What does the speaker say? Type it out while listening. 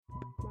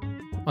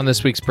On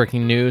this week's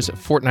breaking news,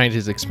 Fortnite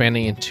is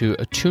expanding into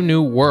two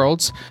new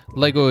worlds.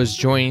 LEGO is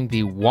joining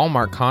the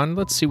Walmart Con.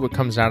 Let's see what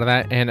comes out of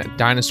that. And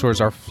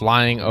dinosaurs are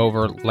flying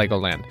over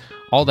Legoland.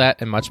 All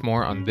that and much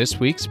more on this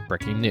week's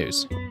breaking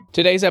news.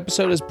 Today's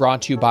episode is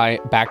brought to you by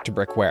Back to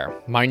Brickwear,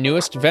 my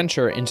newest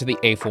venture into the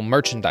AFL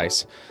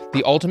merchandise,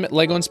 the ultimate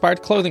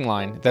LEGO-inspired clothing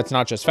line that's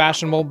not just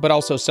fashionable, but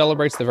also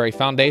celebrates the very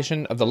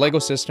foundation of the LEGO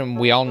system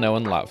we all know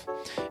and love.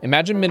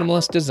 Imagine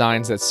minimalist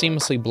designs that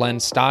seamlessly blend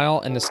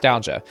style and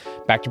nostalgia.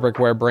 Back to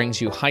Brickwear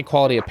brings you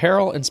high-quality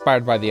apparel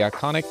inspired by the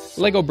iconic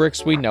LEGO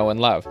bricks we know and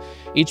love.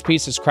 Each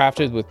piece is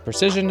crafted with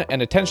precision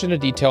and attention to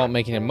detail,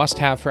 making it a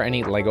must-have for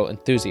any LEGO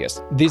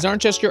enthusiast. These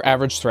aren't just your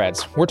average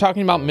threads. We're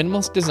talking about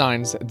minimalist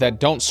designs that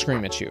don't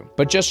scream at you,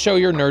 but just show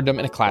your nerddom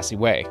in a classy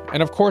way.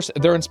 And of course,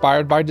 they're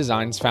inspired by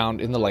designs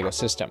found in the LEGO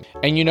system.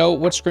 And you know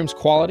what screams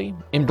quality?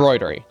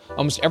 Embroidery.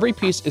 Almost every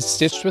piece is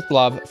stitched with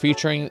love,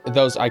 featuring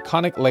those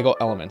iconic LEGO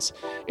elements.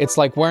 It's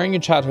like wearing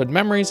your childhood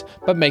memories,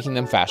 but making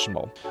them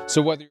fashionable.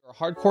 So whether you're a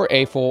hardcore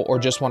AFL or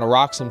just want to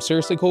rock some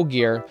seriously cool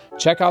gear,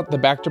 check out the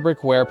Back to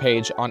Brickwear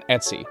page on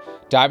Etsy.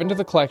 Dive into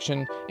the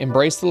collection,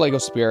 embrace the LEGO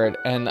spirit,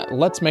 and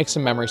let's make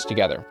some memories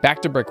together.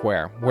 Back to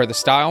Brickwear, where the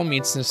style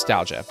meets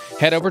nostalgia.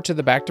 Head over to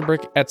the Back to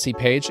Brick Etsy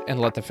page and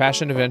let the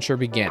fashion adventure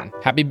begin.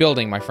 Happy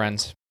building, my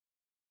friends.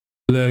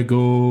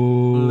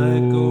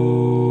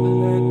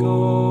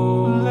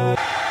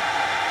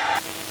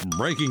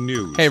 Breaking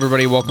news. Hey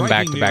everybody, welcome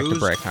back to Back to Breaking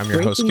Brick. I'm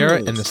your host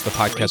Garrett, and this is the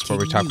podcast where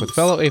we talk with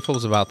fellow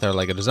AFLs about their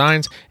LEGO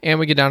designs, and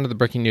we get down to the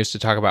breaking news to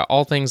talk about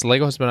all things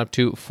LEGO has been up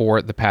to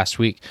for the past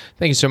week.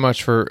 Thank you so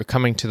much for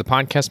coming to the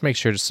podcast. Make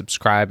sure to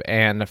subscribe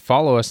and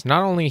follow us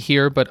not only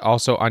here, but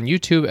also on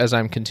YouTube, as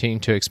I'm continuing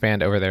to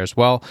expand over there as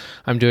well.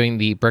 I'm doing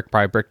the Brick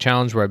by Brick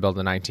Challenge, where I build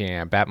a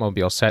 1989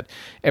 Batmobile set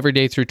every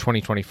day through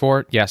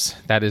 2024. Yes,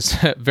 that is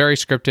very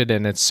scripted,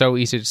 and it's so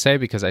easy to say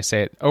because I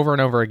say it over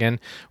and over again.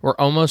 We're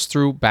almost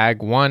through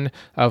bag 1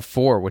 of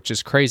 4, which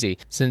is crazy.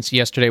 Since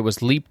yesterday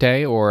was leap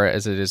day, or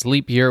as it is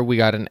leap year, we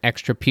got an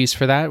extra piece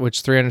for that,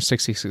 which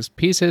 366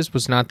 pieces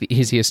was not the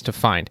easiest to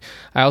find.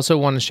 I also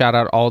want to shout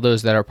out all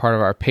those that are part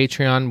of our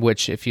Patreon,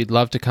 which if you'd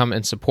love to come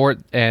and support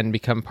and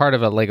become part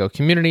of a LEGO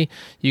community,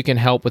 you can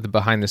help with the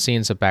behind the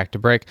scenes of Back to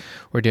Brick.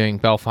 We're doing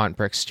Belfont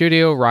Brick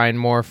Studio, Ryan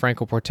Moore,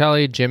 Franco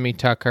Portelli, Jimmy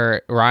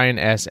Tucker, Ryan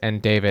S.,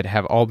 and David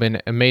have all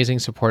been amazing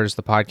supporters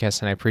of the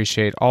podcast, and I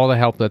appreciate all the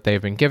help that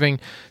they've been giving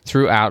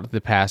throughout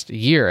the past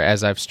year,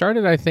 as I've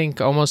started, I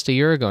think, almost a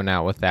year ago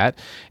now with that,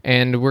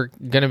 and we're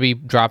going to be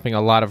dropping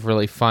a lot of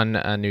really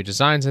fun new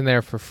designs in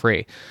there for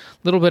free.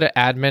 Little bit of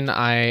admin.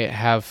 I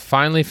have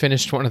finally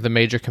finished one of the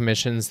major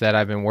commissions that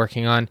I've been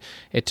working on.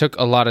 It took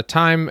a lot of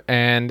time,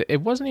 and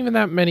it wasn't even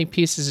that many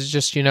pieces. It's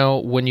just, you know,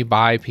 when you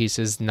buy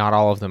pieces, not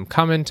all of them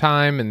come in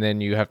time, and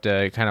then you have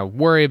to kind of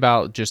worry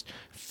about just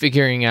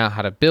figuring out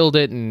how to build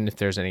it and if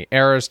there's any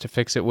errors to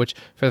fix it, which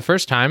for the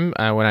first time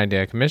when I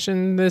did a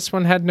commission, this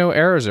one had no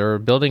errors or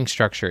building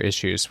structure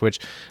issues, which,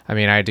 I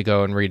mean, I had to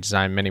go and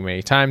redesign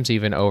many times,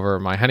 even over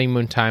my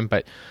honeymoon time,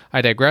 but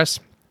I digress.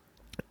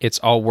 It's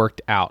all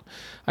worked out.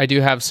 I do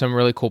have some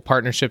really cool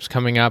partnerships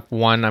coming up.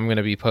 One I'm going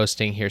to be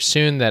posting here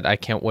soon that I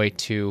can't wait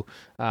to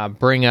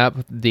bring up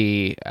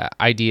the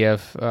idea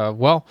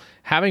of,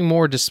 having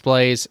more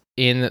displays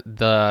in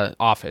the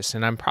office.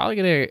 And I'm probably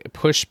going to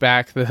push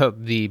back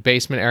the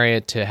basement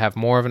area to have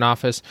more of an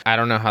office. I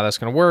don't know how that's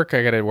going to work.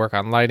 I got to work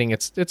on lighting.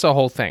 It's a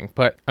whole thing.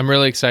 But I'm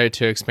really excited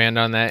to expand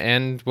on that.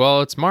 And,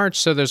 well, it's March,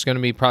 so there's going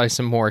to be probably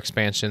some more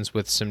expansions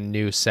with some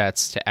new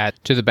sets to add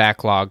to the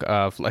backlog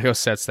of LEGO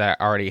sets that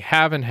I already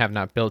have and have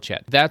not built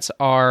yet. That's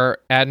our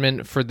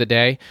admin for the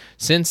day.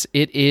 Since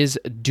it is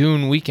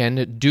Dune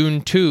weekend,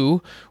 Dune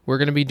 2, we're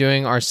going to be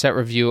doing our set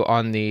review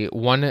on the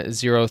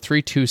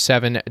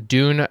 10327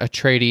 Dune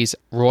Atreides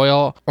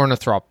Royal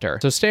Ornithopter.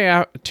 So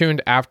stay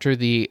tuned after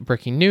the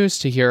breaking news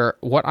to hear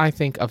what I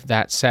think of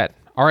that set.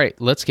 All right,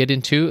 let's get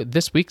into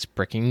this week's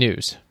breaking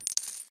news.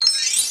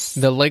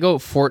 The LEGO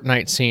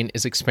Fortnite scene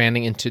is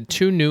expanding into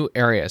two new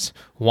areas.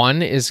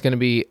 One is going to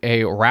be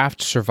a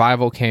raft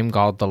survival game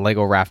called the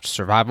LEGO Raft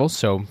Survival,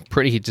 so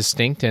pretty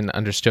distinct and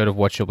understood of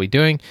what you'll be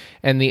doing.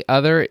 And the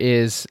other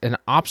is an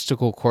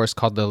obstacle course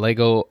called the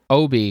LEGO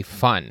Obby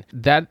Fun.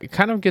 That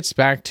kind of gets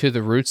back to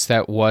the roots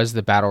that was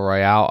the Battle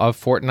Royale of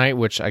Fortnite,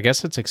 which I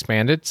guess it's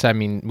expanded. So, I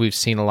mean, we've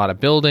seen a lot of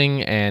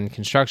building and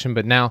construction,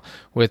 but now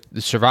with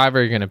the Survivor,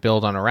 you're going to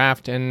build on a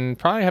raft and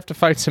probably have to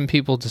fight some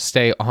people to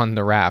stay on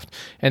the raft.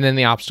 And then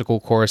the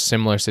obstacle course,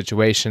 similar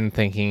situation,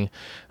 thinking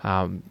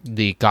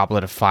the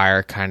Goblet of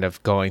Fire, kind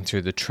of going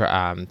through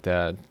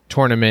the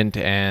tournament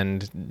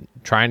and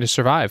trying to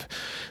survive.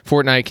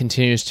 Fortnite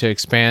continues to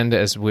expand,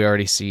 as we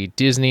already see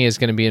Disney is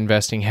going to be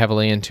investing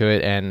heavily into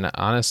it, and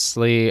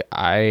honestly,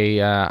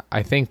 I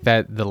think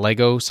that the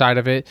LEGO side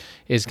of it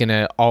is going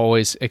to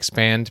always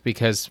expand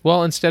because,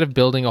 well, instead of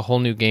building a whole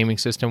new gaming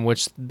system,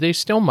 which they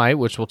still might,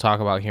 which we'll talk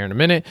about here in a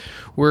minute,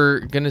 we're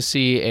going to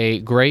see a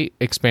great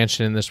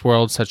expansion in this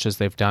world, such as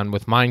they've done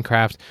with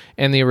Minecraft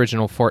and the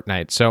original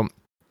Fortnite. So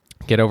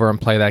get over and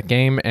play that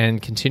game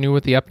and continue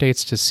with the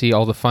updates to see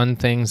all the fun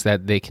things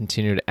that they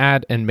continue to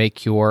add and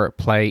make your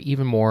play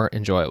even more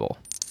enjoyable.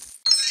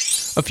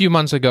 A few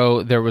months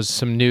ago, there was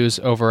some news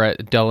over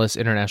at Dulles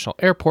International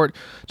Airport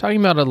talking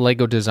about a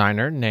Lego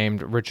designer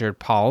named Richard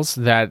Pauls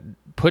that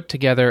put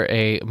together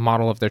a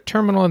model of their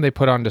terminal and they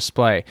put on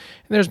display.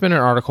 And there's been an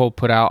article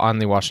put out on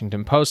the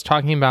Washington Post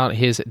talking about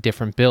his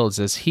different builds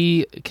as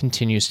he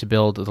continues to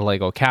build the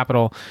Lego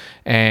Capitol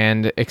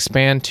and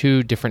expand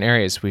to different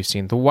areas. We've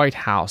seen the White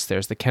House,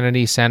 there's the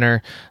Kennedy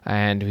Center,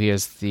 and he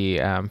has the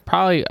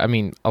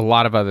a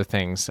lot of other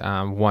things.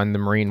 The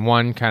Marine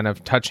One, kind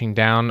of touching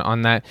down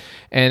on that.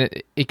 And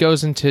it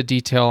goes into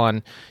detail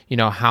on,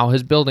 how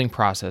his building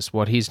process,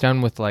 what he's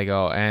done with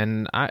Lego.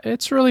 And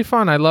it's really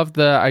fun. I love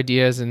the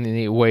ideas and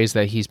the ways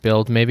that he's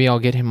built. Maybe I'll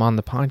get him on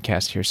the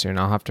podcast here soon.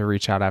 I'll have to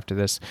reach out after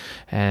this.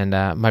 And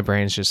my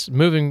brain's just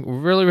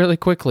moving really, really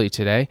quickly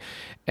today.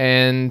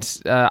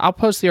 And I'll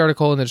post the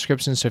article in the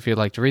description, so if you'd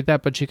like to read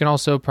that, but you can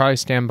also probably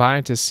stand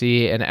by to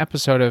see an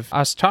episode of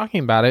us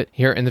talking about it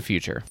here in the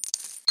future.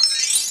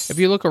 If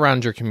you look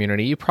around your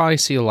community, you probably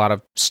see a lot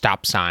of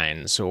stop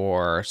signs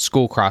or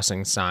school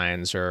crossing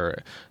signs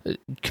or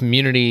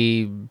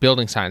community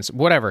building signs,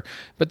 whatever.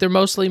 But they're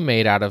mostly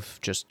made out of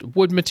just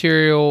wood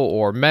material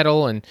or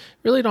metal and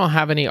really don't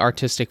have any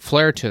artistic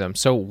flair to them.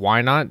 So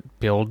why not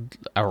build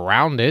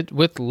around it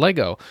with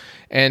Lego?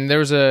 And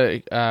there's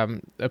a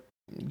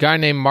guy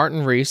named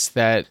Martin Rees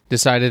that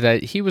decided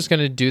that he was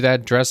going to do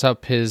that, dress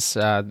up his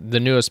the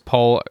newest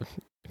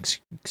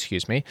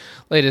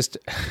latest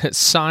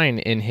sign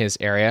in his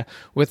area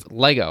with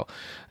Lego.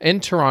 In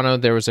Toronto,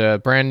 there was a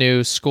brand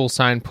new school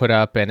sign put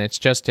up, and it's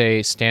just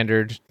a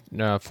standard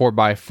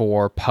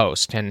 4x4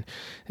 post. And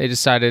they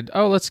decided,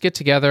 let's get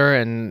together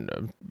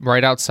and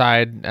right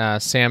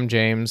outside Sam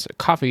James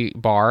coffee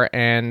bar,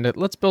 and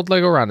let's build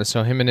Lego around it.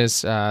 So him and his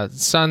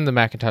son, the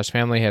McIntosh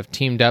family, have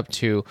teamed up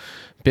to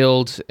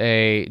build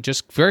a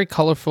just very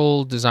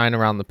colorful design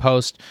around the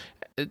post.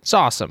 It's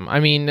awesome. I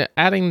mean,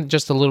 adding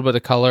just a little bit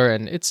of color,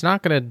 and it's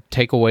not going to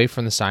take away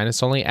from the sign.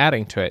 It's only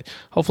adding to it.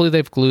 Hopefully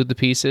they've glued the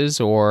pieces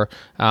or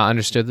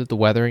understood that the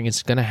weathering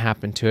is going to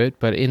happen to it.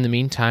 But in the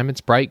meantime, it's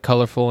bright,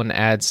 colorful, and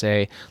adds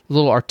a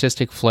little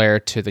artistic flair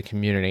to the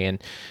community.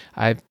 And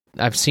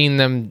I've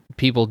seen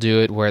people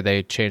do it where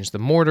they change the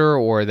mortar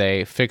or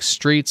they fix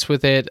streets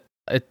with it.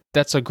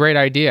 That's a great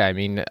idea. I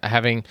mean,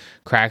 having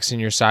cracks in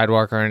your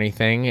sidewalk or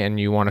anything, and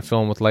you want to fill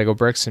them with Lego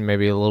bricks and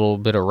maybe a little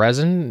bit of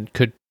resin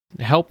could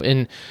help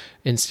in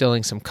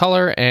instilling some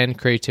color and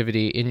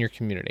creativity in your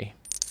community.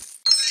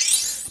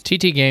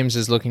 TT Games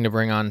is looking to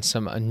bring on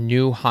some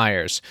new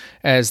hires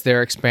as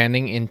they're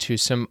expanding into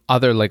some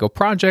other Lego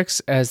projects,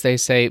 as they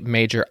say,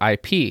 major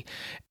IP.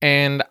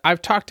 And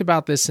I've talked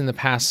about this in the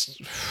past,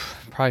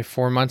 probably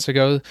 4 months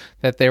ago,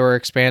 that they were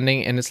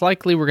expanding, and it's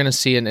likely we're going to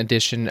see an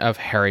addition of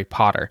Harry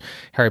Potter.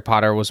 Harry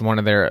Potter was one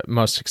of their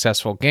most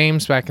successful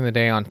games back in the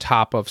day on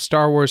top of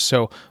Star Wars,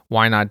 so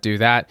why not do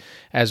that?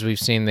 As we've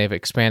seen, they've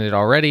expanded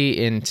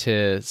already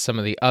into some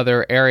of the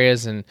other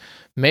areas, and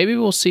maybe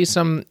we'll see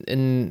some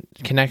in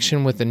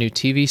connection with the new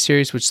TV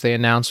series, which they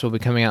announced will be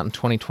coming out in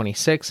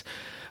 2026.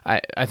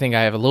 I think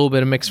I have a little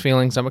bit of mixed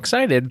feelings. I'm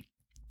excited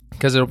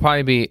because it'll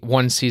probably be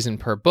one season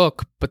per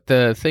book, but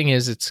the thing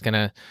is, it's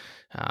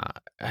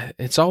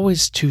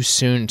always too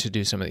soon to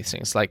do some of these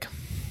things. Like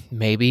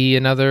maybe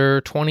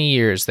another 20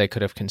 years they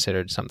could have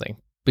considered something,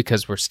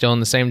 because we're still in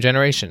the same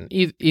generation.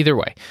 Either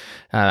way,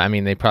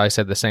 they probably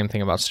said the same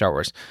thing about Star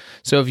Wars.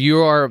 So if you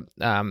are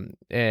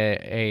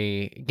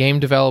a game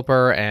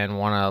developer and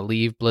want to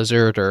leave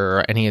Blizzard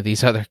or any of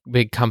these other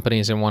big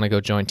companies and want to go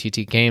join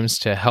TT Games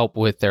to help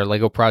with their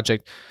Lego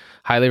project,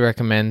 highly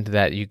recommend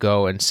that you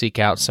go and seek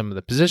out some of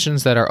the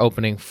positions that are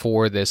opening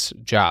for this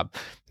job.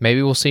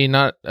 Maybe we'll see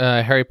not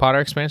a Harry Potter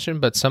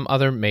expansion, but some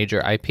other major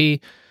IP.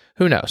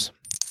 Who knows?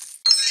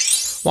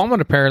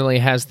 Walmart apparently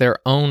has their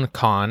own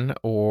con,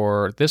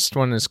 or this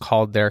one is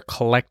called their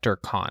Collector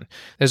Con.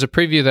 There's a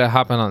preview that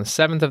happened on the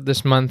 7th of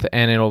this month,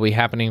 and it'll be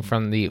happening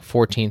from the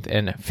 14th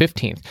and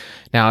 15th.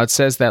 Now, it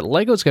says that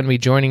Lego's going to be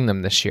joining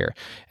them this year,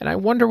 and I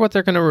wonder what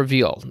they're going to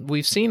reveal.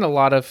 We've seen a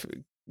lot of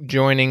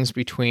joinings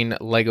between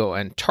Lego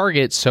and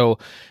Target, so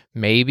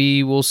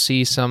maybe we'll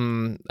see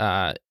some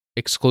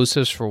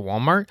exclusives for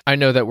Walmart. I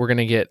know that we're going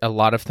to get a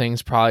lot of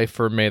things probably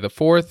for May the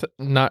 4th.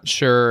 Not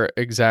sure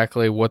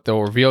exactly what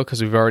they'll reveal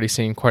because we've already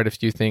seen quite a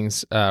few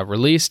things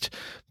released,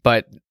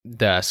 but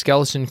the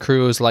Skeleton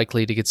Crew is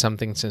likely to get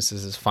something since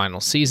this is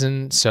final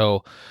season.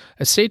 So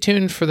stay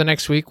tuned for the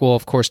next week. We'll,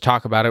 of course,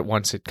 talk about it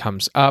once it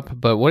comes up,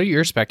 but what are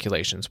your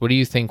speculations? What do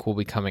you think will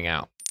be coming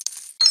out?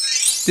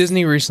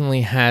 Disney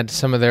recently had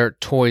some of their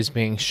toys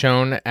being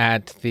shown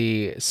at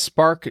the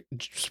Spark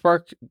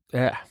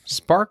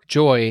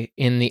Joy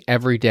in the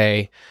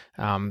Everyday,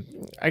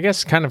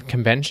 kind of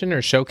convention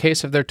or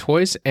showcase of their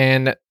toys.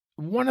 And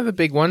one of the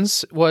big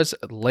ones was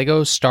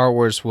Lego Star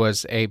Wars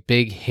was a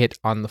big hit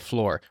on the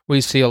floor. We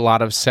see a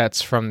lot of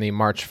sets from the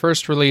March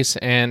 1st release,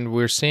 and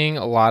we're seeing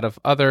a lot of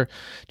other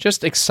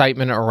just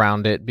excitement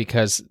around it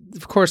because,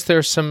 of course,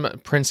 there's some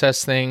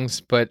princess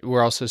things, but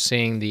we're also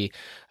seeing the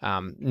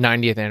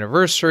 100th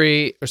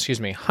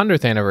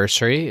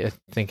anniversary,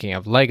 thinking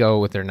of Lego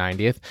with their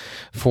 90th,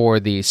 for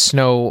the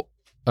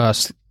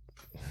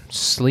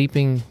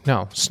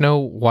Snow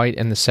White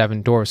and the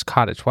Seven Dwarfs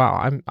Cottage.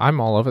 Wow,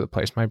 I'm all over the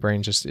place. My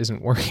brain just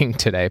isn't working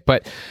today.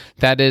 But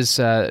that is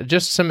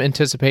just some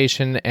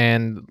anticipation,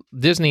 and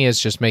Disney is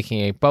just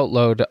making a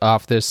boatload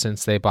off this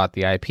since they bought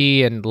the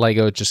IP, and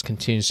Lego just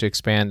continues to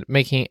expand,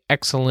 making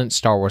excellent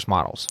Star Wars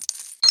models.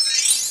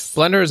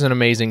 Blender is an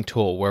amazing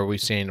tool where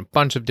we've seen a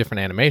bunch of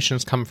different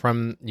animations come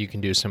from. You can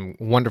do some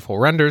wonderful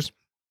renders.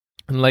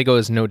 And Lego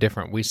is no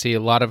different. We see a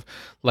lot of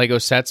Lego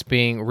sets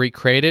being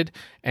recreated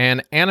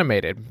and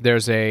animated.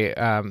 There's a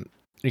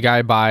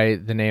guy by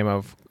the name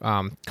of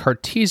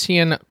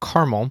Cartesian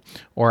Caramel,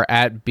 or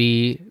at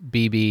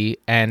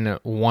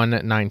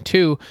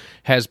BBBN192,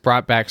 has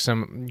brought back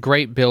some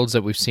great builds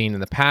that we've seen in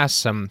the past,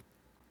 some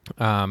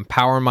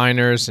power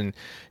miners and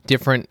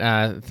different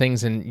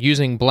things, and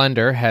using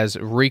Blender has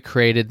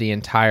recreated the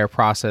entire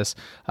process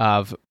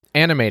of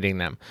animating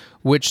them,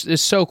 which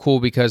is so cool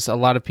because a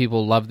lot of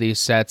people love these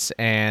sets,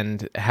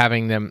 and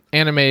having them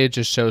animated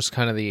just shows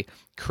kind of the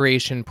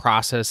creation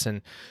process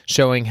and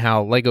showing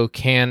how Lego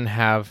can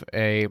have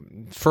a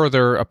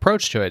further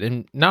approach to it.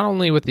 And not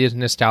only with the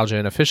nostalgia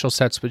and official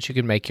sets, but you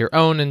can make your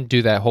own and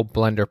do that whole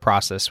Blender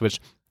process, which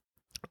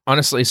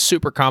honestly is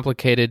super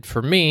complicated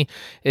for me.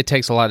 It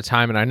takes a lot of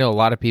time, and I know a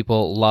lot of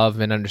people love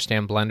and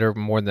understand Blender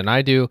more than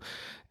I do.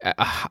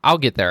 I'll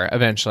get there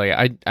eventually.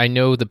 I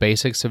know the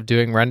basics of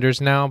doing renders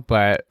now,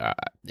 but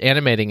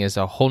animating is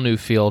a whole new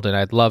field, and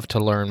I'd love to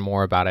learn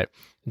more about it.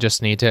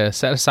 Just need to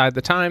set aside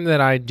the time that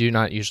I do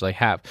not usually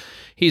have.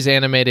 He's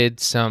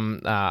animated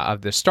some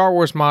of the Star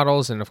Wars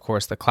models, and of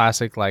course the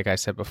classic, like I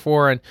said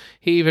before, and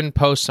he even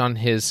posts on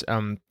his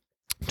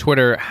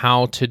Twitter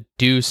how to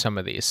do some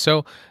of these.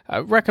 So I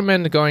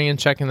recommend going and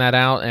checking that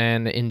out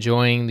and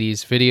enjoying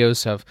these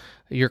videos of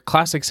your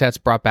classic sets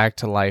brought back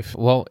to life,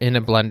 well, in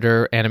a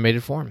Blender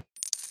animated form.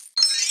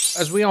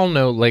 As we all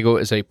know, Lego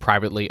is a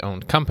privately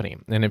owned company,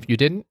 and if you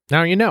didn't,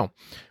 now you know,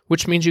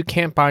 which means you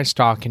can't buy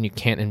stock and you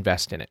can't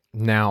invest in it.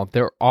 Now,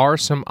 there are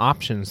some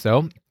options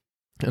though,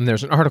 and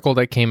there's an article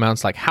that came out.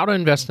 It's like how to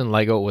invest in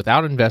Lego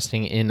without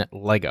investing in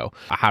Lego.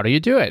 How do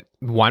you do it?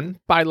 One,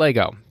 buy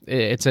Lego.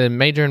 It's a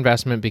major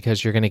investment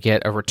because you're going to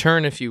get a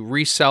return if you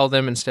resell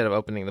them instead of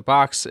opening the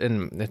box,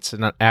 and it's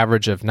an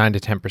average of 9 to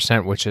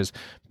 10%, which is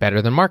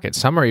better than market.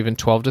 Some are even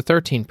 12 to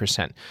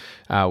 13%.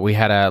 We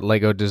had a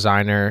Lego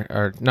designer,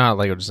 or not a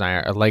Lego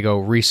designer, a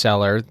Lego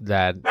reseller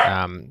that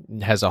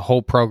has a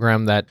whole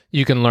program that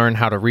you can learn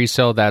how to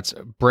resell. That's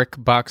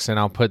BrickBucks, and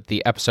I'll put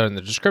the episode in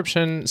the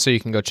description so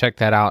you can go check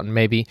that out and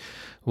maybe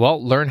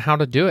learn how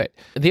to do it.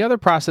 The other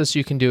process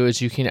you can do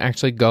is you can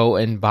actually go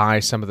and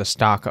buy some of the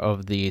stock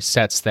of the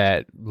sets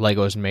that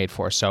Lego is made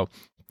for. So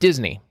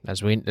Disney,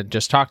 as we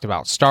just talked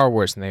about, Star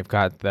Wars, and they've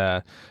got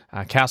the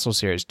Castle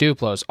series,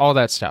 Duplos, all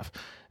that stuff.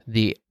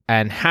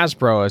 And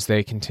Hasbro, as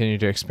they continue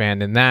to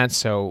expand in that.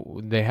 So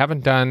they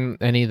haven't done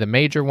any of the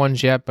major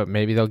ones yet, but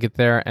maybe they'll get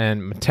there.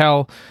 And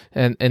Mattel,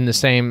 and in the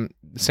same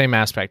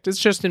aspect. It's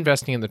just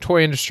investing in the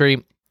toy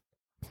industry.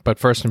 But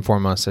first and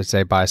foremost, I'd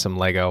say buy some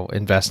Lego,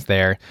 invest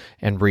there,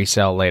 and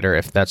resell later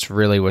if that's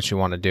really what you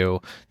want to do.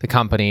 The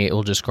company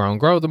will just grow and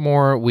grow the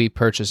more we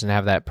purchase and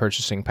have that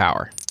purchasing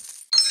power.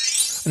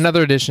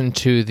 Another addition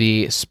to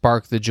the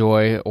Spark the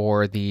Joy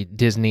or the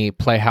Disney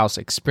Playhouse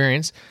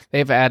experience,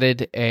 they've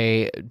added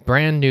a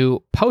brand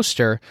new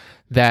poster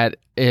that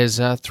is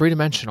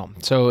three-dimensional.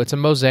 So it's a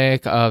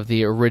mosaic of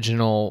the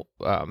original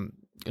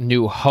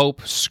New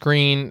Hope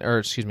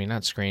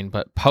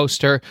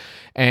poster,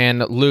 and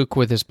Luke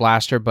with his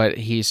blaster, but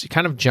he's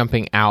kind of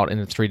jumping out in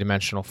a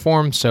three-dimensional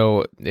form,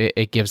 so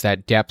it gives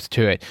that depth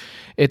to it.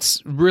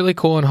 It's really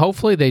cool, and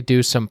hopefully they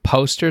do some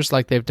posters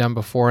like they've done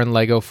before in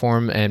Lego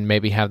form, and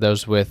maybe have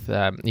those with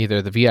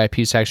either the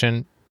VIP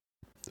section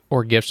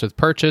or gifts with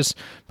purchase,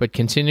 but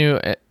continue.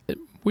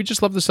 We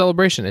just love the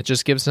celebration. It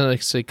just gives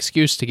us an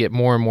excuse to get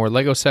more and more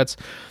Lego sets.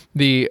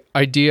 The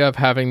idea of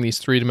having these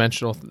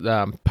three-dimensional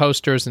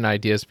posters and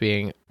ideas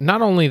being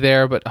not only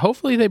there, but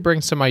hopefully they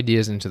bring some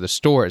ideas into the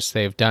stores.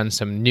 They've done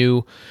some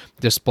new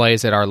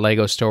displays at our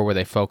Lego store where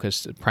they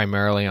focused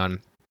primarily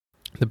on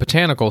the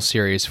botanical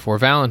series for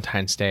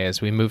Valentine's Day. As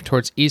we move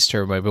towards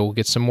Easter, maybe we'll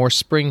get some more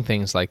spring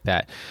things like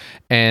that.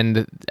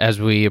 And as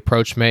we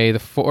approach May the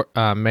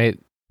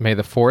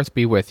 4th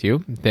be with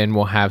you, then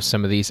we'll have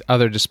some of these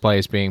other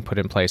displays being put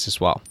in place as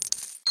well.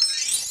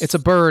 It's a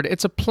bird.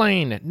 It's a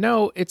plane.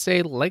 No, it's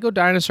a Lego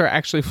dinosaur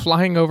actually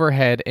flying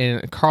overhead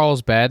in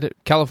Carlsbad,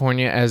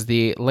 California, as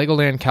the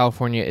Legoland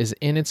California is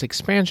in its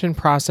expansion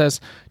process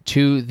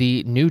to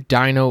the new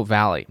Dino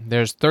Valley.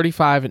 There's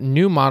 35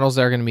 new models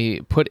that are going to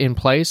be put in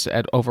place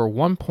at over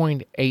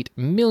 1.8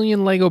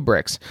 million Lego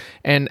bricks.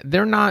 And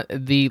they're not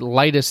the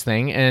lightest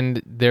thing,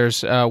 and there's,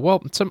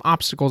 some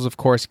obstacles, of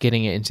course,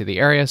 getting it into the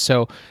area.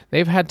 So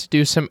they've had to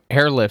do some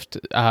airlift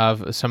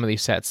of some of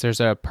these sets. There's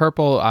a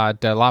purple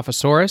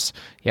Dilophosaurus.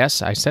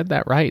 Yes, I said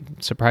that right.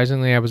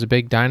 Surprisingly, I was a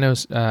big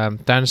dinosaur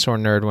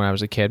nerd when I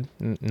was a kid.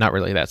 Not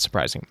really that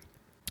surprising.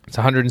 It's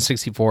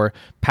 164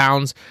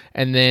 pounds.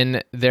 And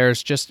then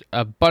there's just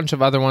a bunch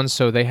of other ones.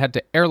 So they had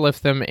to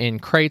airlift them in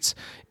crates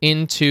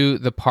into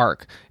the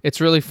park.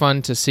 It's really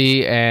fun to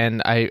see.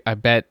 And I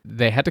bet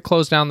they had to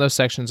close down those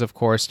sections, of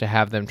course, to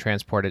have them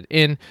transported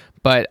in.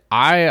 But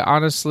I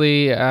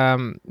honestly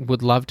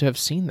would love to have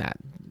seen that.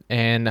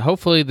 And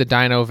hopefully the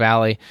Dino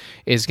Valley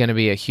is going to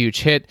be a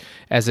huge hit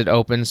as it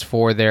opens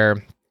for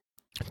their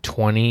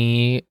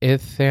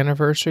 25th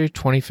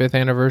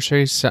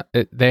anniversary. So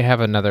they have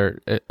another,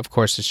 of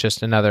course, it's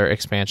just another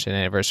expansion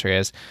anniversary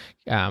as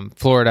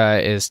Florida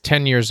is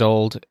 10 years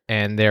old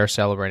and they're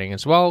celebrating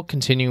as well,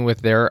 continuing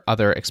with their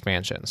other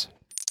expansions.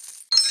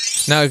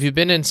 Now, if you've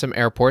been in some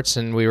airports,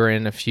 and we were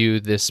in a few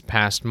this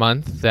past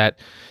month, that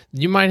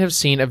you might have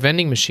seen a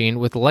vending machine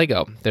with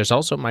Lego. There's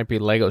also might be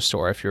a Lego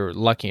store if you're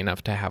lucky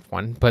enough to have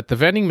one. But the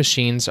vending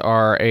machines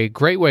are a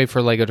great way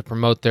for Lego to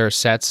promote their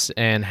sets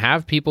and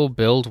have people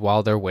build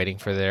while they're waiting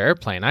for their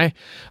airplane. I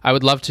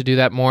would love to do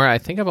that more. I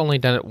think I've only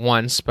done it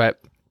once,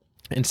 but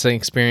it's an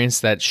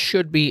experience that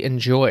should be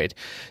enjoyed.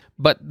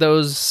 But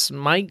those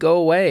might go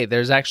away.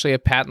 There's actually a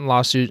patent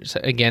lawsuit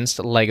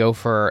against Lego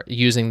for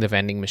using the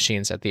vending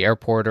machines at the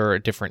airport or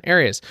different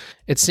areas.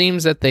 It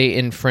seems that they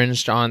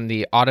infringed on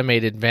the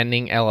Automated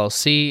Vending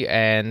LLC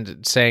and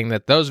saying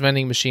that those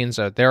vending machines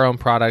are their own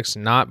products,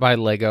 not by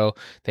Lego.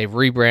 They've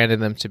rebranded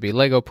them to be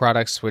Lego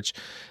products, which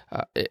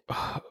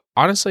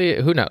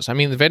honestly, who knows? I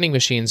mean, the vending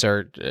machines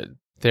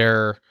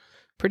they're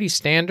pretty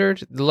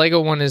standard. The Lego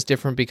one is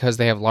different because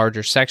they have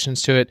larger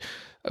sections to it.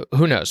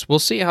 Who knows? We'll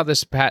see how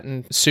this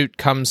patent suit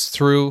comes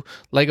through.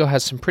 Lego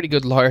has some pretty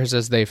good lawyers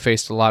as they've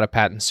faced a lot of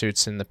patent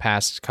suits in the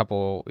past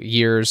couple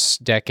years,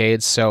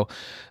 decades. So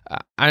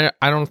I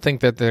don't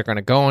think that they're going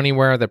to go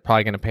anywhere. They're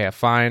probably going to pay a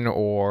fine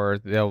or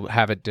they'll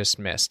have it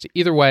dismissed.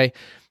 Either way,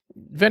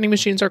 vending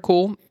machines are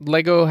cool.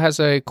 Lego has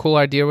a cool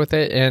idea with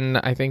it, and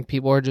I think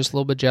people are just a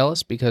little bit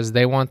jealous because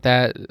they want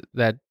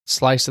that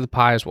slice of the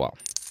pie as well.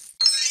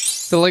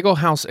 The Lego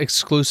House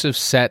exclusive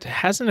set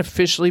hasn't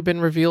officially been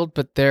revealed,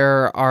 but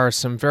there are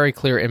some very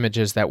clear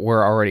images that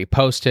were already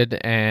posted,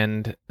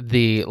 and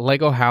the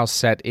Lego House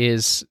set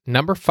is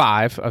number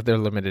 5 of their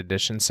limited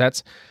edition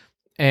sets,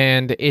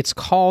 and it's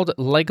called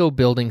Lego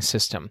Building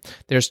System.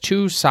 There's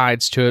 2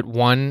 sides to it.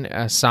 One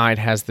side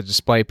has the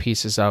display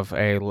pieces of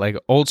a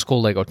old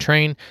school Lego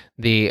train,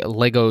 the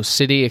Lego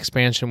City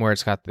expansion where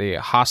it's got the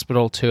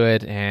hospital to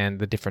it and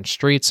the different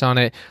streets on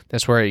it.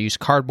 That's where it used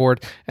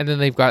cardboard. And then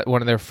they've got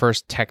one of their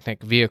first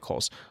Technic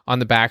vehicles. On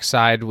the back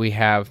side, we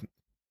have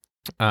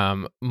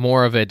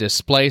more of a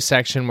display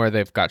section where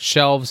they've got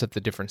shelves of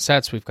the different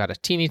sets. We've got a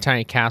teeny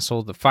tiny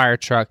castle, the fire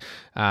truck,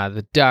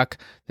 the duck,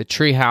 the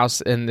tree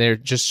house, and they're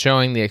just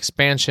showing the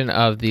expansion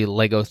of the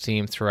Lego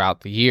theme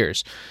throughout the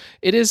years.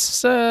 It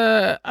is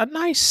a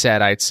nice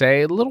set, I'd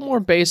say, a little more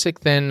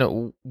basic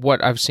than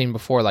what I've seen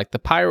before. Like the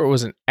pirate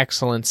was an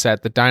excellent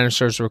set. The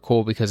dinosaurs were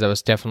cool because it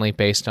was definitely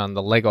based on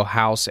the Lego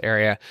house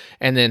area,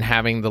 and then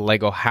having the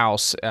Lego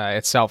house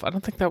itself. I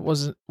don't think that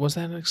was that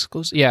an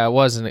exclusive? Yeah, it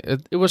wasn't.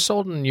 It was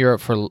sold in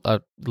Europe for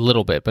a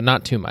little bit, but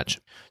not too much.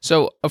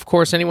 So, of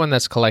course, anyone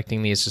that's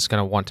collecting these is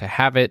going to want to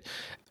have it.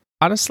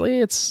 Honestly,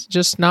 it's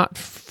just not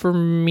for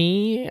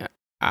me.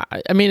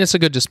 I mean, it's a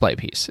good display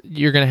piece.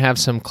 You're going to have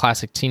some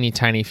classic teeny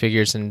tiny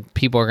figures, and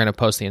people are going to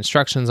post the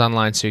instructions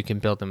online so you can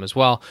build them as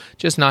well.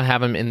 Just not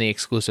have them in the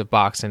exclusive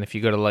box. And if you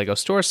go to Lego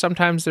stores,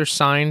 sometimes they're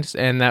signed,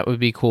 and that would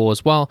be cool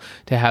as well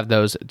to have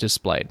those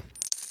displayed.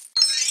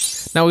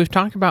 Now, we've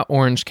talked about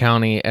Orange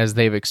County as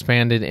they've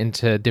expanded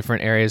into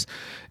different areas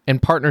in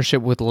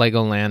partnership with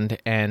Legoland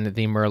and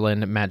the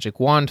Merlin Magic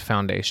Wand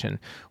Foundation,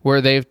 where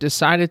they've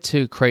decided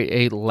to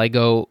create a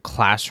Lego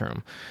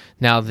classroom.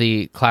 Now,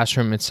 the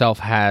classroom itself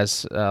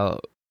has,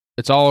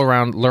 it's all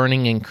around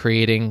learning and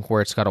creating,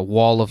 where it's got a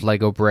wall of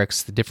Lego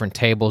bricks, the different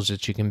tables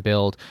that you can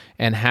build,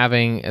 and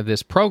having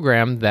this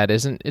program that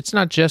it's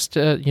not just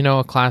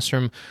a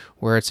classroom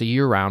where it's a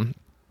year-round.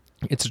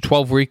 It's a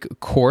 12-week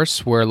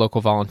course where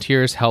local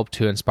volunteers help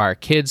to inspire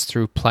kids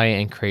through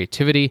play and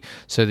creativity.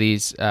 So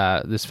this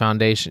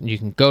foundation, you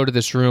can go to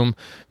this room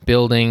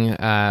building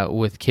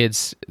with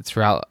kids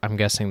throughout, I'm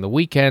guessing, the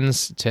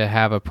weekends to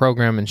have a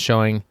program and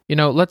showing,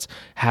 let's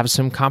have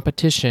some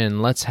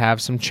competition, let's have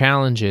some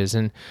challenges,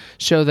 and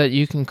show that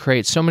you can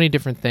create so many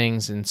different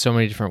things in so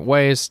many different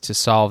ways to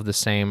solve the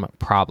same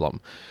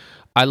problem.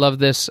 I love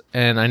this,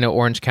 and I know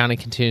Orange County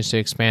continues to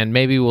expand.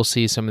 Maybe we'll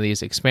see some of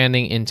these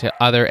expanding into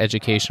other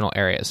educational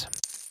areas.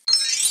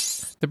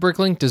 The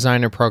Bricklink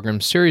Designer Program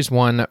Series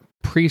 1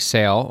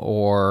 pre-sale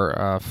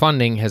or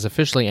funding has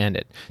officially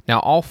ended.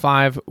 Now, all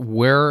 5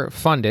 were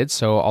funded,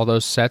 so all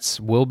those sets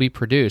will be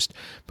produced,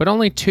 but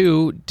only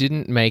 2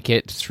 didn't make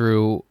it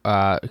through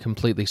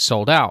completely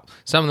sold out.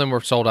 Some of them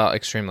were sold out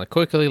extremely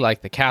quickly,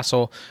 like the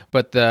castle,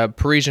 but the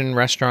Parisian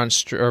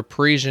restaurant or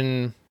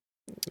Parisian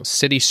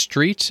City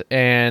Street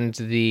and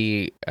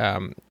the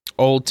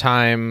old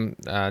time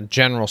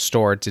general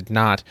store did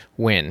not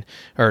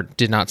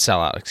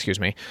sell out, excuse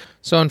me.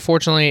 So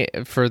unfortunately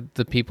for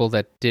the people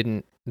that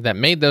didn't that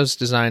made those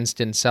designs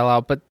didn't sell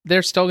out, but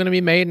they're still going to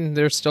be made and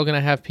they're still going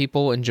to have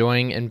people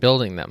enjoying and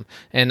building them.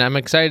 And I'm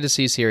excited to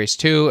see Series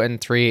 2 and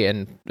 3,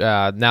 and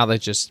now they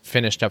just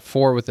finished up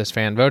 4 with this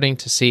fan voting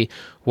to see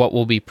what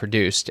will be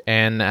produced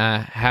and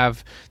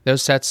have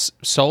those sets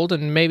sold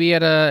and maybe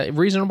at a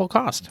reasonable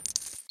cost.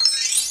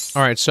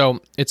 All right, so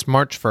it's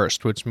March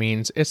 1st, which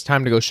means it's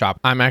time to go shop.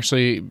 I'm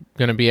actually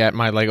going to be at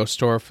my Lego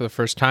store for the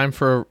first time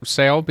for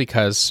sale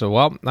because,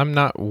 well, I'm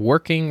not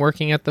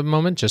working at the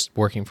moment, just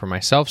working for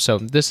myself. So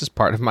this is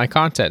part of my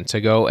content to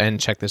go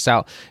and check this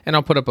out. And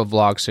I'll put up a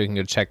vlog so you can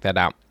go check that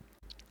out.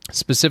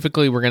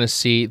 Specifically, we're going to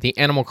see the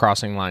Animal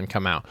Crossing line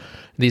come out.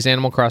 These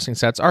Animal Crossing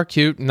sets are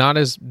cute, not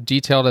as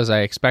detailed as I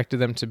expected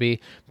them to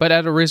be, but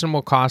at a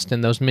reasonable cost,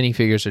 and those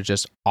minifigures are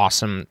just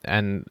awesome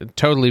and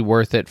totally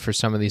worth it for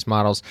some of these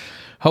models.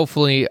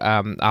 Hopefully,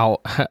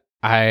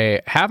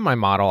 I have my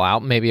model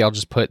out. Maybe I'll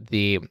just put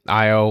the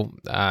IO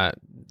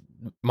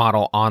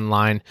model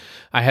online.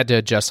 I had to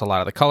adjust a lot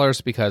of the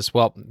colors because,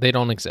 well, they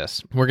don't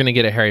exist. We're going to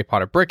get a Harry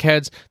Potter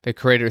Brickheads, the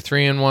Creator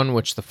 3-in-1,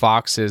 which the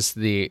fox is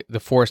the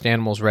forest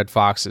animals. Red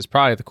Fox is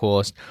probably the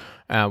coolest.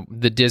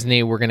 The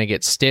Disney, we're going to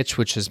get Stitch,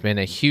 which has been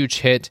a huge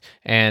hit,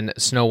 and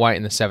Snow White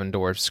and the Seven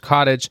Dwarfs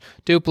Cottage.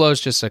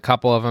 Duplo's just a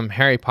couple of them.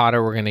 Harry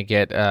Potter, we're going to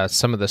get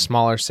some of the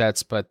smaller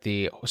sets, but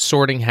the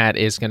Sorting Hat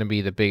is going to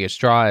be the biggest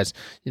draw, as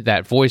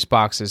that voice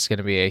box is going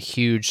to be a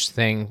huge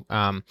thing.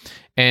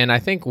 And I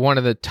think one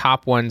of the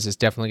top ones is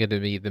definitely going to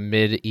be the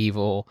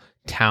Medieval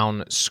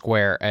Town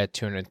Square at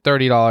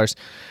 $230.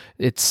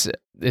 It's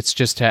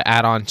just to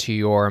add on to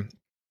your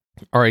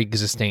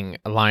existing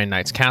Lion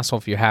Knight's castle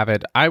if you have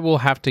it. I will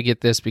have to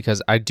get this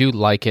because I do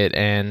like it,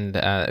 and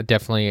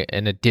definitely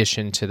an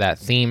addition to that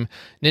theme.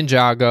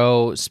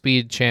 Ninjago,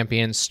 Speed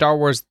Champions, Star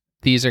Wars,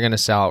 these are going to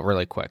sell out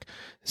really quick.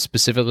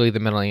 Specifically the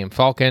Millennium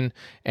Falcon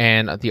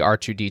and the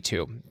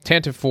R2-D2.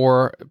 Tantive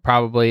 4,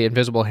 probably.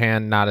 Invisible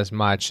Hand, not as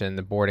much, and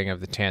the boarding of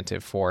the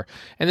Tantive 4.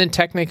 And then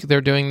Technic,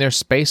 they're doing their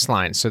space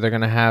line, so they're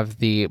going to have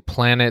the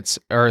planets,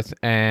 Earth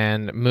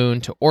and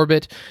Moon to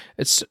orbit.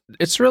 It's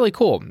really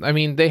cool. I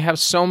mean, they have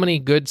so many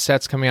good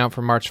sets coming out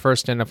for March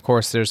 1st, and of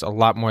course, there's a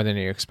lot more than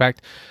you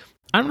expect.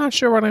 I'm not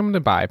sure what I'm going to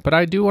buy, but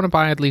I do want to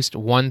buy at least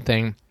one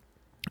thing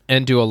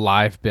and do a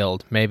live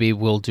build. Maybe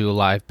we'll do a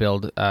live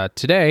build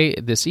today,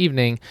 this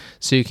evening,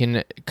 so you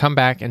can come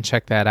back and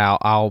check that out.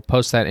 I'll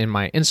post that in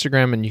my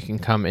Instagram, and you can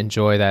come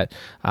enjoy that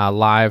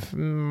live,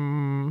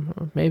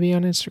 maybe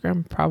on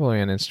Instagram, probably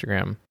on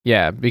Instagram.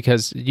 Yeah,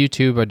 because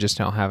YouTube, I just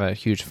don't have a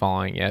huge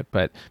following yet,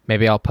 but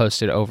maybe I'll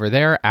post it over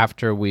there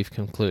after we've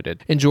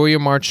concluded. Enjoy your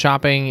March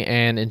shopping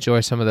and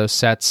enjoy some of those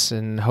sets,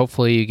 and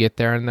hopefully you get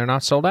there and they're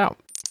not sold out.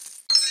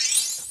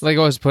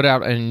 Lego has put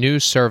out a new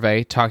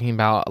survey talking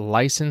about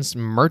licensed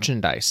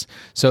merchandise.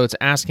 So it's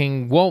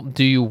asking, well,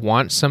 do you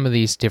want some of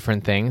these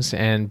different things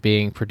and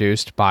being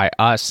produced by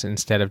us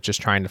instead of just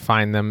trying to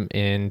find them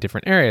in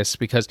different areas?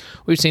 Because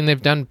we've seen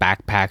they've done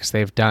backpacks,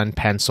 they've done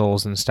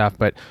pencils and stuff,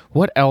 but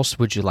what else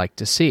would you like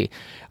to see?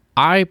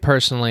 I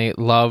personally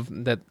love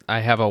that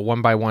I have a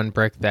 1x1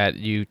 brick that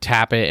you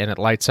tap it and it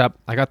lights up.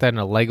 I got that in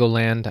a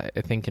Legoland,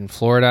 I think in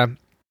Florida.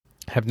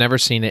 Have never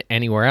seen it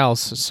anywhere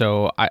else,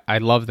 so I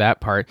love that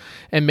part.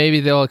 And maybe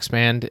they'll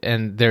expand,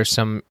 and there's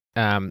some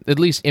at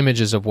least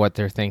images of what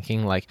they're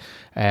thinking, like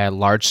a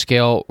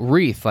large-scale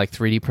wreath, like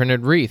 3D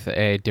printed wreath,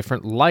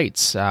 different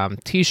lights,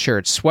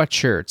 T-shirts,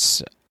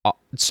 sweatshirts,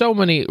 so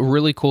many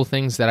really cool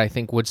things that I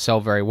think would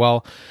sell very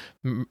well.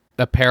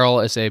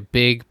 Apparel is a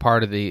big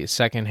part of the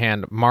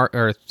second-party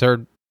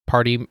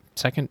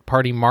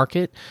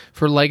market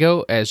for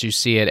Lego. As you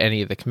see at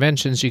any of the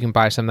conventions, you can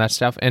buy some of that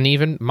stuff, and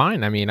even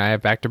mine. I mean, I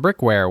have Back to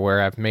Brickware,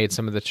 where I've made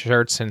some of the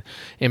shirts and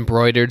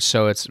embroidered,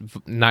 so it's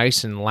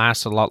nice and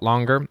lasts a lot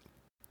longer.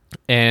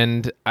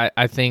 And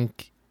I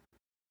think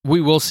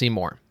we will see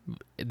more.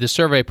 The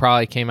survey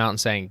probably came out and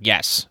saying,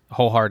 yes,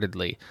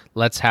 wholeheartedly,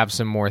 let's have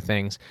some more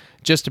things,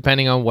 just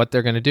depending on what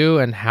they're going to do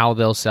and how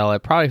they'll sell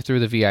it, probably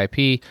through the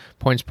VIP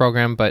points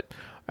program, but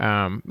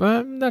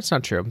that's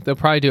not true. They'll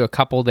probably do a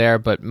couple there,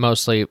 but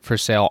mostly for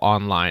sale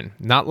online.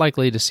 Not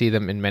likely to see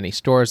them in many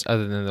stores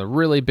other than the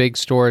really big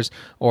stores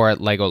or at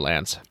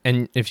Legolands.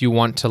 And if you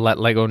want to let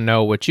Lego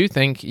know what you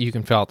think, you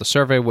can fill out the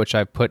survey, which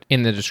I put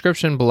in the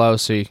description below,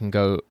 so you can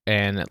go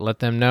and let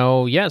them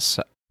know yes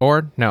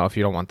or no if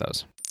you don't want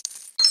those.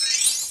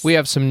 We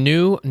have some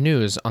new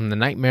news on the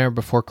Nightmare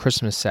Before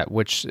Christmas set,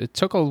 which it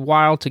took a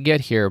while to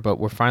get here, but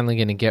we're finally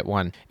going to get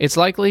one. It's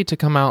likely to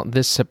come out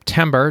this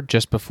September,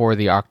 just before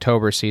the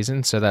October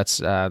season, so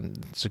it's a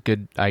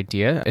good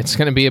idea. It's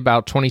going to be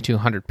about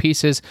 2,200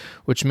 pieces,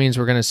 which means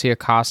we're going to see a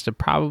cost of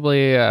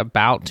probably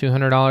about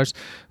 $200.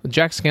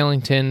 Jack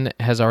Skellington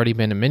has already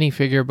been a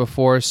minifigure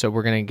before, so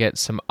we're going to get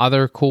some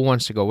other cool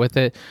ones to go with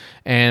it,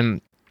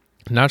 and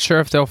not sure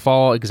if they'll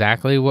follow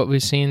exactly what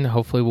we've seen.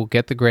 Hopefully we'll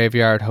get the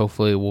graveyard.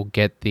 Hopefully we'll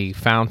get the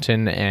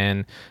fountain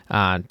and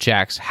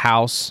Jack's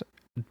house.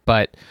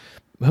 But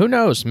who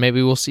knows?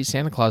 Maybe we'll see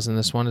Santa Claus in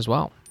this one as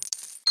well.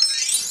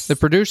 The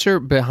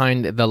producer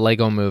behind the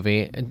Lego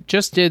Movie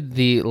just did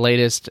the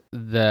latest,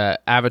 the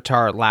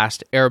Avatar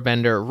Last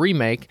Airbender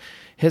remake.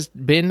 has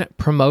been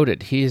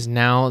promoted. He is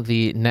now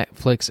the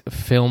Netflix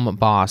film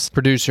boss.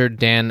 Producer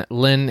Dan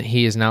Lin,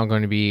 he is now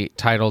going to be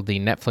titled the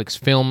Netflix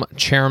film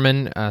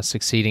chairman,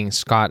 succeeding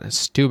Scott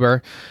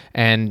Stuber,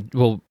 and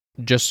will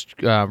just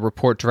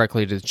report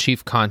directly to the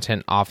chief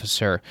content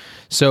officer.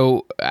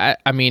 So,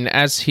 I mean,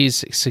 as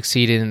he's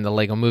succeeded in the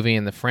Lego movie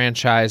and the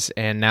franchise,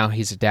 and now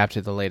he's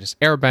adapted the latest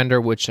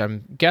Airbender, which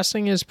I'm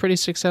guessing is pretty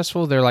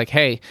successful, they're like,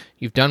 hey,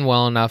 you've done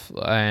well enough,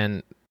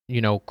 and,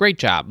 you know, great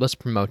job, let's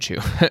promote you.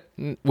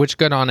 Which,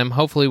 good on him.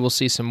 Hopefully we'll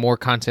see some more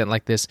content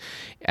like this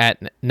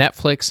at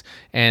Netflix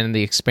and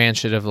the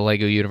expansion of the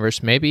Lego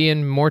universe, maybe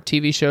in more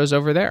TV shows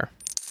over there.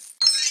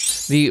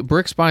 The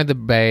Bricks by the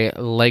Bay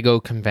Lego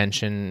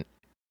convention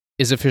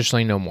is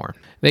officially no more.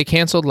 They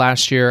canceled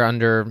last year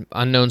under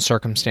unknown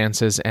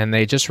circumstances, and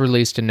they just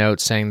released a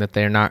note saying that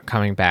they're not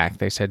coming back.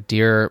 They said,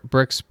 "Dear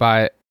Bricks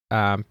by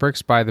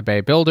the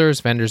Bay builders,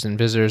 vendors, and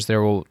visitors,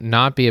 there will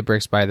not be a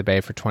Bricks by the Bay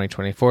for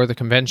 2024. The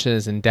convention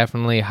is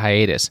indefinitely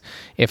hiatus.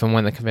 If and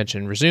when the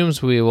convention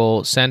resumes, we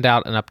will send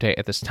out an update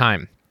at this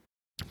time.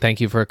 Thank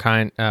you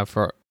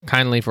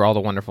kindly for all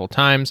the wonderful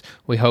times.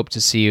 We hope to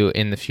see you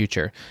in the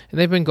future." And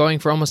they've been going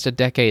for almost a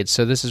decade,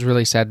 so this is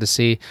really sad to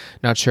see.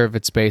 Not sure if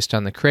it's based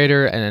on the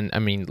creator, and I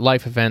mean,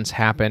 life events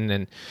happen,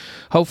 and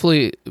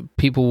hopefully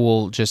people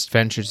will just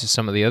venture to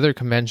some of the other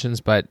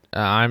conventions, but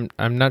I'm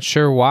not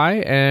sure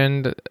why,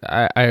 and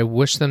I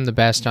wish them the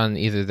best on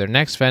either their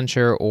next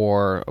venture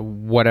or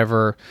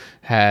whatever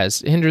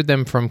has hindered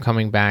them from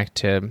coming back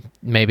to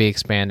maybe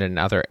expand in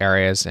other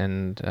areas,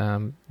 and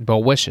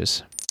well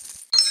wishes.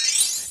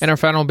 And our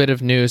final bit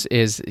of news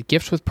is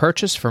gifts with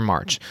purchase for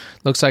March.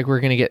 Looks like we're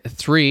going to get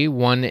 3.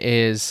 One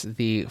is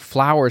the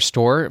flower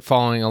store,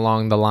 following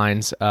along the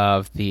lines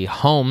of the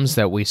homes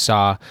that we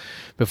saw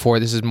before.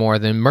 This is more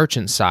the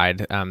merchant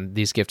side.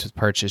 These gifts with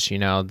purchase, you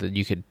know, that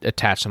you could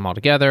attach them all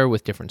together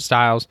with different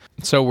styles.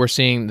 So we're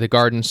seeing the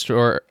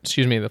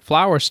the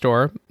flower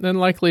store, and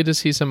likely to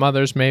see some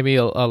others, maybe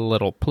a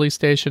little police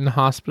station,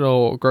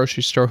 hospital,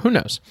 grocery store, who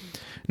knows.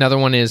 Another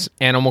one is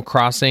Animal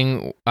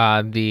Crossing,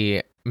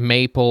 the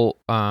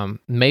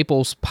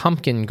Maple's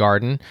Pumpkin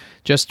Garden.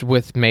 Just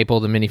with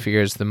Maple, the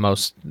minifigure is the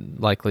most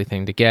likely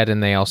thing to get,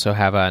 and they also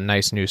have a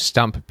nice new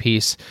stump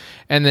piece.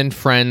 And then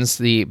Friends,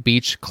 the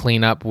beach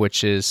cleanup,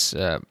 which is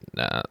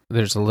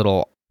there's a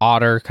little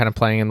otter kind of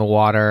playing in the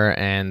water,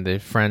 and the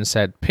friend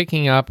said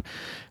picking up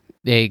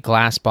a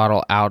glass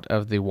bottle out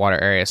of the water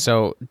area.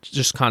 So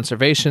just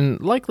conservation.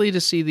 Likely to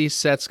see these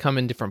sets come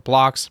in different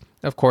blocks,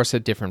 of course,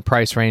 at different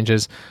price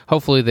ranges.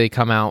 Hopefully they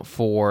come out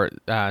for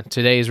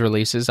today's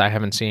releases. I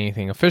haven't seen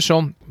anything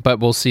official, but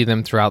we'll see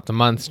them throughout the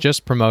month,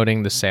 just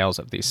promoting the sales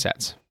of these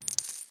sets.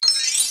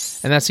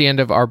 And that's the end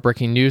of our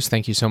breaking news.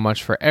 Thank you so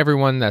much for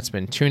everyone that's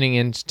been tuning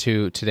in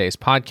to today's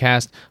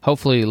podcast.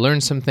 Hopefully you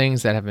learned some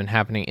things that have been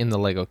happening in the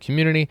LEGO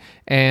community.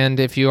 And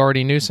if you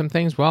already knew some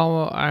things,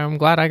 well, I'm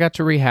glad I got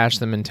to rehash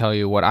them and tell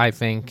you what I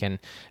think and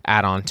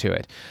add on to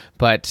it.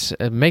 But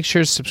make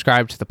sure to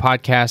subscribe to the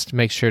podcast.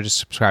 Make sure to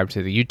subscribe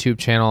to the YouTube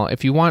channel.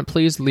 If you want,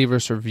 please leave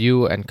us a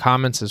review and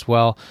comments as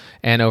well.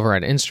 And over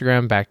at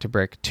Instagram, Back to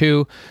Brick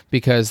 2,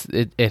 because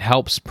it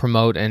helps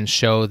promote and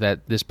show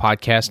that this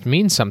podcast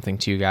means something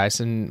to you guys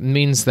and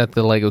means that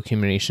the LEGO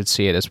community should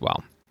see it as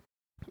well.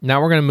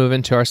 Now we're going to move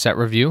into our set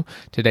review.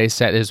 Today's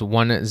set is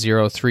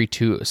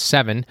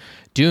 10327,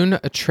 Dune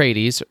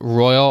Atreides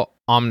Royal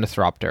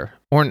Omnithropter.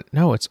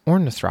 It's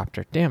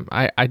Ornithopter. Damn,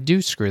 I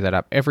do screw that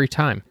up every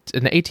time. It's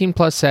an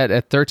 18-plus set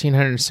at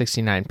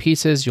 1,369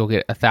 pieces. You'll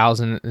get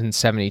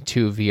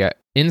 1,072 via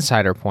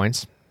insider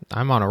points.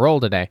 I'm on a roll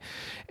today.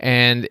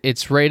 And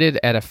it's rated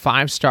at a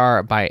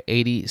 5-star by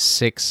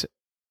 86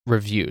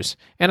 reviews.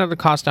 And it'll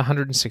cost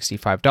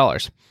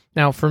 $165.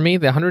 Now, for me,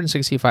 the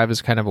 165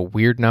 is kind of a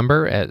weird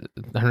number. At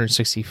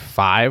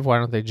 165, why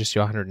don't they just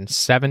do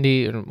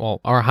 170?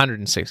 Well, or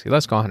 160.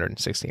 Let's go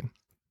 160.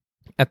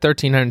 At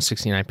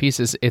 1,369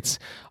 pieces, it's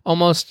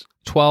almost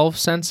 12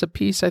 cents a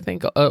piece, I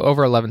think,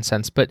 over 11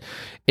 cents. But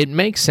it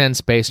makes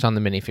sense based on the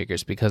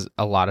minifigures because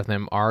a lot of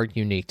them are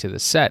unique to the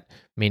set,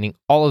 meaning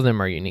all of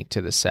them are unique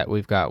to the set.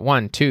 We've got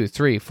 1, 2,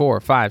 3, 4,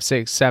 5,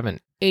 6, 7,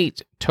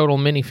 8 total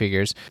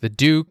minifigures. The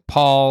Duke,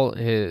 Paul,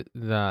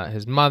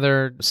 his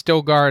mother,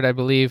 Stilgard, I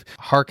believe,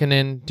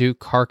 Harkonnen, Duke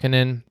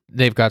Harkonnen.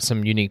 They've got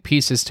some unique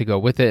pieces to go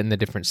with it in the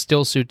different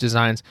still suit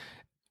designs.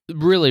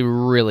 Really,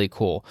 really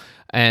cool.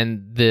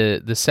 And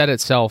the set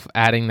itself,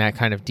 adding that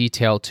kind of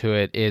detail to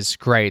it is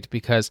great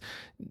because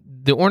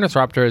the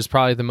Ornithopter is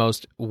probably the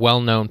most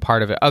well-known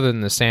part of it other than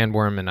the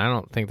sandworm, and I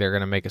don't think they're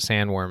going to make a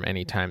sandworm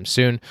anytime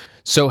soon.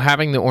 So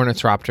having the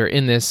Ornithopter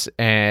in this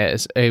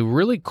as a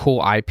really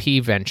cool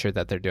IP venture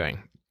that they're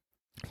doing.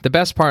 The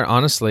best part,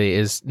 honestly,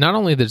 is not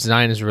only the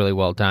design is really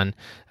well done,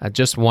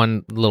 just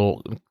one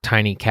little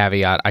tiny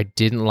caveat. I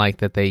didn't like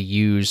that they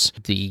use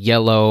the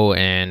yellow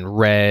and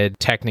red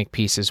Technic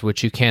pieces,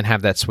 which you can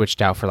have that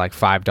switched out for like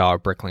 $5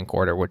 Bricklink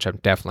order, which I'm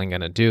definitely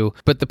going to do.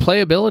 But the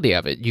playability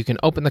of it, you can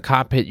open the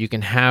cockpit, you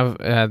can have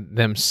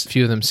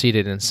few of them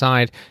seated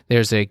inside.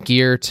 There's a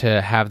gear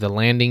to have the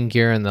landing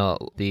gear and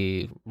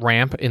the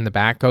ramp in the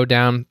back go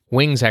down.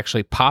 wings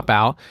actually pop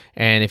out,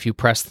 and if you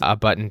press a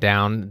button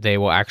down, they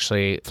will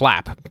actually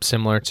flap,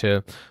 similar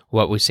to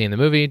what we see in the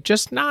movie,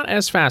 just not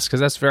as fast, because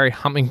that's very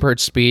hummingbird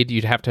speed.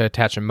 You'd have to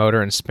attach a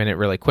motor and spin it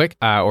really quick,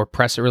 or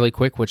press it really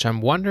quick, which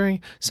I'm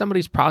wondering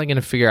somebody's probably going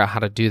to figure out how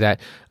to do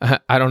that.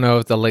 I don't know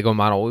if the Lego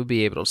model will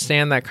be able to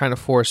stand that kind of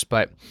force,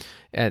 but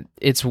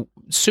it's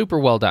super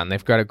well done.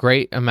 They've got a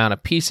great amount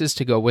of pieces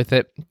to go with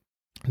it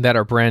that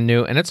are brand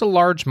new, and it's a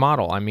large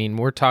model. I mean,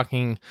 we're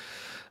talking,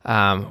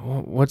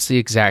 what's the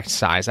exact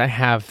size? I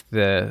have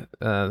the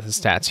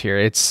stats here.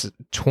 It's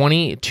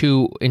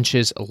 22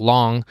 inches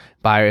long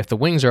by, if the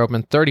wings are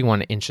open,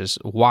 31 inches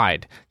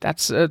wide.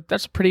 That's a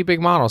pretty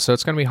big model, so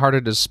it's going to be harder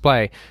to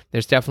display.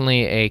 There's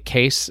definitely a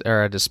case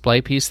or a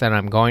display piece that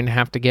I'm going to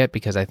have to get,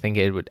 because I think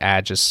it would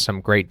add just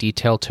some great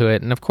detail to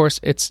it. And of course,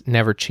 it's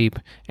never cheap,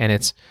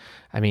 and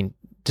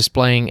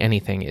displaying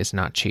anything is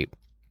not cheap,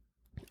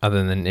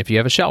 other than if you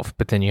have a shelf,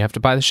 but then you have to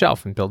buy the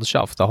shelf and build the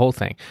shelf, the whole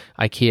thing.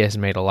 IKEA has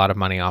made a lot of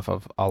money off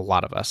of a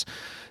lot of us.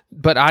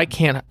 But I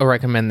can't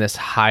recommend this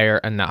higher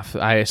enough.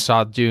 I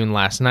saw Dune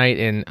last night,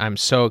 and I'm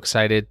so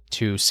excited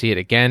to see it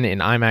again in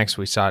IMAX.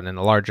 We saw it in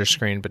a larger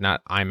screen, but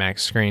not IMAX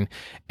screen.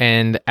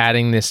 And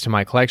adding this to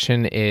my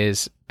collection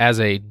is, as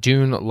a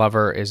Dune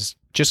lover, is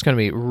just going to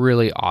be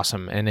really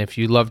awesome. And if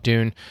you love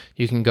Dune,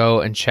 you can go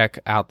and check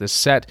out this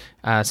set.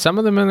 Some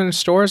of them are in the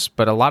stores,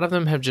 but a lot of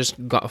them have just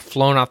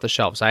flown off the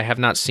shelves. I have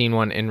not seen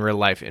one in real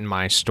life in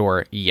my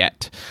store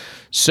yet.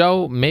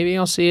 So maybe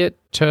I'll see it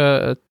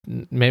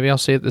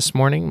this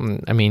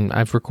morning. I mean,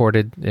 I've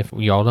recorded, if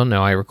y'all don't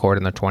know, I record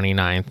on the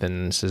 29th,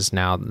 and this is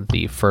now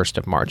the 1st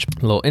of March.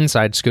 A little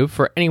inside scoop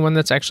for anyone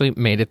that's actually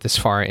made it this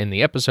far in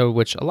the episode,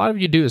 which a lot of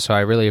you do, so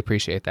I really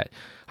appreciate that.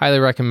 Highly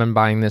recommend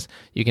buying this.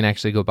 You can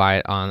actually go buy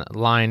it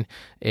online.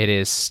 It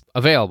is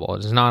available.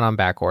 It is not on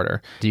back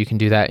order. You can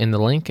do that in the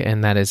link,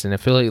 and that is an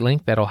affiliate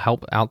link that'll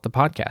help out the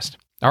podcast.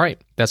 All right,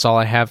 that's all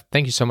I have.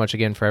 Thank you so much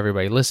again for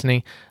everybody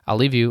listening. I'll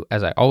leave you,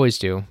 as I always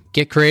do.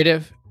 Get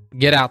creative,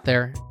 get out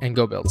there, and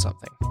go build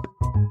something.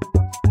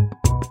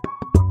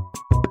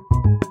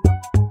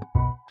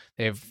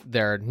 They have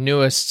their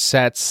newest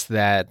sets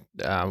that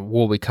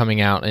will be coming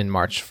out in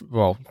March,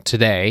 well,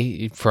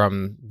 today,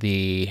 from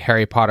the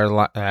Harry Potter...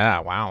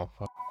 wow.